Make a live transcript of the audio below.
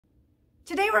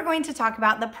Today we're going to talk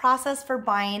about the process for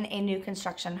buying a new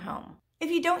construction home. If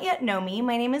you don't yet know me,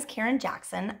 my name is Karen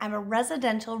Jackson. I'm a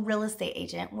residential real estate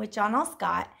agent with John L.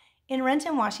 Scott in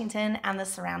Renton, Washington and the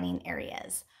surrounding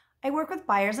areas. I work with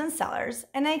buyers and sellers,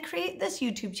 and I create this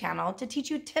YouTube channel to teach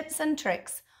you tips and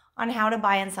tricks on how to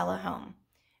buy and sell a home.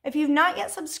 If you've not yet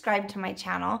subscribed to my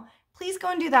channel, please go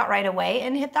and do that right away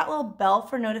and hit that little bell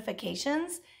for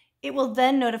notifications. It will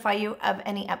then notify you of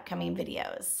any upcoming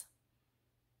videos.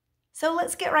 So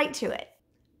let's get right to it.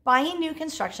 Buying new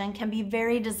construction can be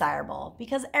very desirable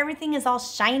because everything is all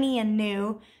shiny and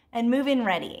new and move-in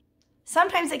ready.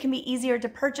 Sometimes it can be easier to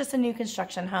purchase a new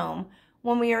construction home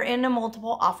when we are in a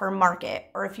multiple offer market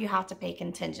or if you have to pay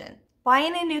contingent.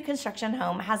 Buying a new construction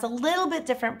home has a little bit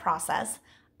different process,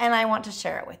 and I want to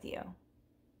share it with you.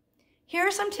 Here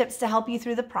are some tips to help you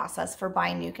through the process for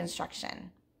buying new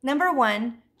construction. Number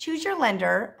 1, choose your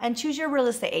lender and choose your real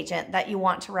estate agent that you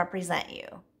want to represent you.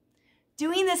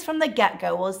 Doing this from the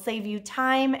get-go will save you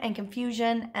time and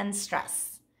confusion and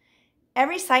stress.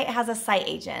 Every site has a site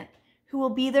agent who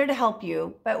will be there to help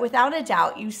you, but without a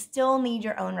doubt, you still need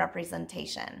your own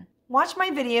representation. Watch my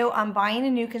video on buying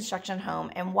a new construction home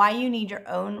and why you need your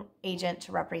own agent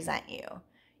to represent you.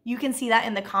 You can see that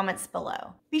in the comments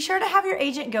below. Be sure to have your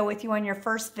agent go with you on your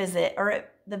first visit, or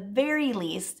at the very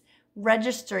least,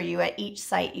 register you at each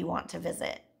site you want to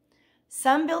visit.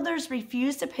 Some builders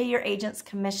refuse to pay your agent's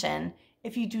commission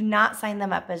if you do not sign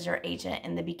them up as your agent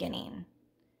in the beginning.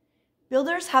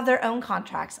 Builders have their own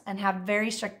contracts and have very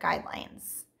strict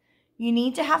guidelines. You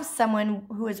need to have someone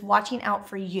who is watching out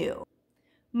for you.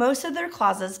 Most of their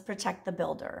clauses protect the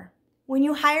builder. When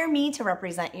you hire me to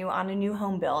represent you on a new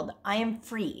home build, I am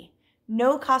free,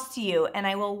 no cost to you, and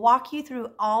I will walk you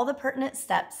through all the pertinent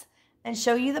steps and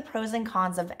show you the pros and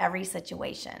cons of every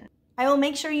situation. I will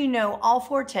make sure you know all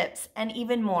 4 tips and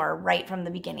even more right from the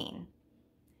beginning.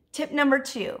 Tip number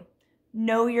 2,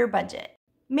 know your budget.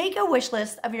 Make a wish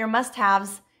list of your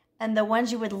must-haves and the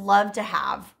ones you would love to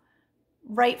have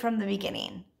right from the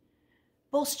beginning,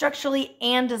 both structurally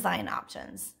and design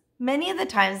options. Many of the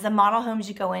times, the model homes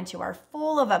you go into are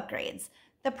full of upgrades.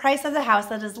 The price of the house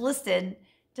that is listed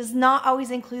does not always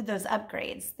include those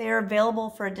upgrades. They are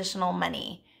available for additional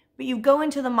money, but you go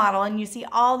into the model and you see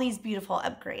all these beautiful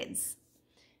upgrades.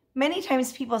 Many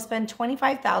times people spend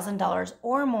 $25,000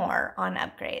 or more on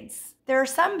upgrades. There are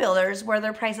some builders where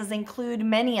their prices include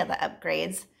many of the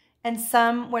upgrades and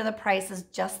some where the price is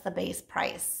just the base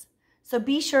price. So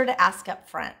be sure to ask up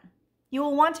front. You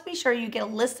will want to be sure you get a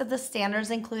list of the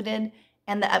standards included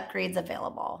and the upgrades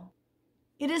available.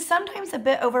 It is sometimes a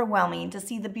bit overwhelming to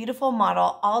see the beautiful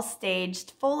model all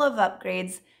staged, full of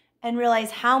upgrades, and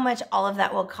realize how much all of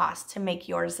that will cost to make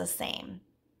yours the same.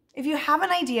 If you have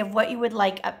an idea of what you would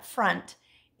like up front,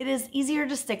 it is easier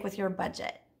to stick with your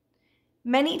budget.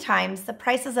 Many times, the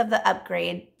prices of the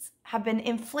upgrades have been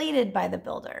inflated by the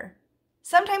builder.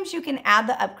 Sometimes you can add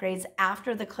the upgrades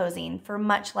after the closing for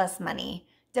much less money,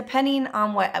 depending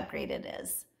on what upgrade it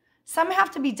is. Some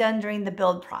have to be done during the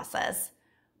build process,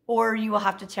 or you will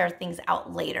have to tear things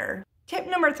out later. Tip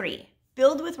number 3,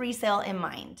 build with resale in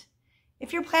mind.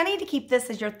 If you're planning to keep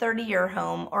this as your 30-year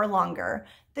home or longer,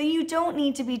 then you don't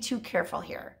need to be too careful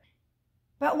here.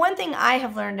 But one thing I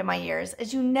have learned in my years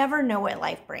is you never know what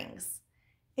life brings.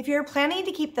 If you're planning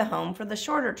to keep the home for the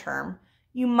shorter term,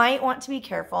 you might want to be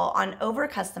careful on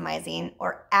over-customizing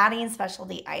or adding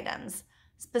specialty items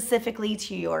specifically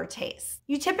to your taste.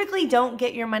 You typically don't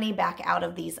get your money back out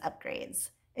of these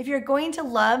upgrades. If you're going to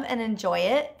love and enjoy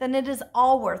it, then it is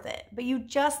all worth it, but you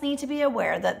just need to be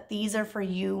aware that these are for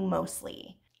you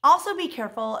mostly. Also be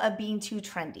careful of being too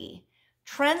trendy.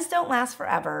 Trends don't last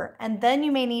forever, and then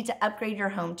you may need to upgrade your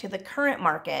home to the current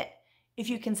market if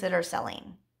you consider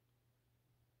selling.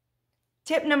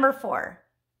 Tip number 4,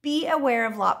 be aware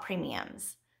of lot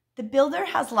premiums. The builder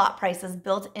has lot prices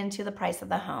built into the price of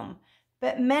the home,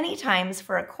 but many times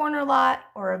for a corner lot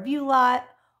or a view lot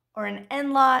or an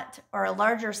end lot or a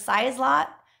larger size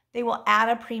lot, they will add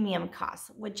a premium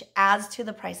cost, which adds to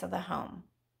the price of the home.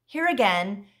 Here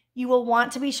again, you will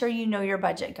want to be sure you know your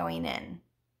budget going in.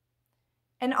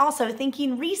 And also,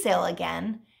 thinking resale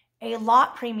again, a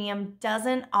lot premium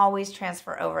doesn't always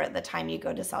transfer over at the time you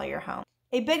go to sell your home.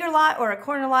 A bigger lot or a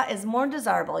corner lot is more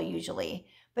desirable usually,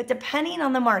 but depending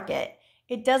on the market,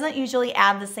 it doesn't usually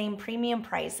add the same premium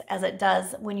price as it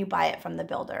does when you buy it from the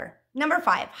builder. Number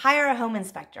 5, hire a home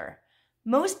inspector.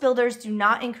 Most builders do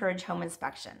not encourage home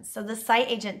inspections, so the site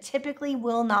agent typically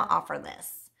will not offer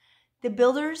this. The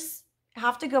builders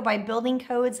have to go by building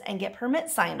codes and get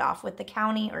permits signed off with the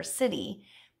county or city,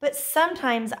 but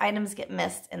sometimes items get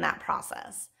missed in that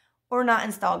process or not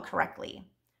installed correctly.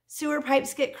 Sewer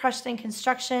pipes get crushed in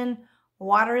construction,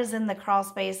 Water is in the crawl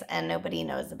space and nobody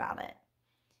knows about it.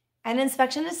 An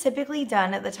inspection is typically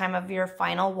done at the time of your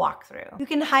final walkthrough. You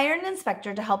can hire an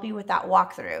inspector to help you with that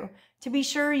walkthrough to be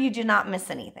sure you do not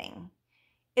miss anything.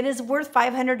 It is worth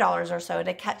 $500 or so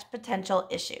to catch potential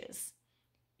issues.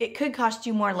 It could cost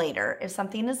you more later if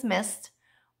something is missed,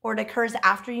 or it occurs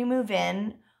after you move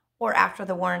in, or after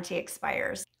the warranty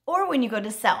expires. Or when you go to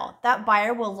sell, that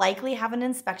buyer will likely have an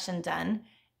inspection done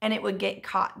and it would get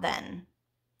caught then.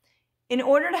 In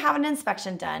order to have an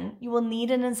inspection done, you will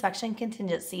need an inspection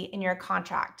contingency in your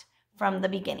contract from the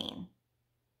beginning.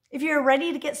 If you're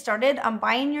ready to get started on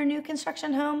buying your new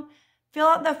construction home, fill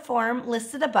out the form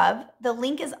listed above. The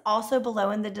link is also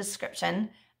below in the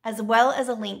description, as well as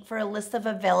a link for a list of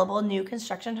available new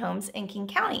construction homes in King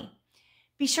County.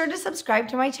 Be sure to subscribe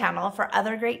to my channel for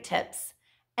other great tips,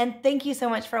 and thank you so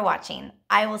much for watching.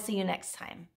 I will see you next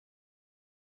time.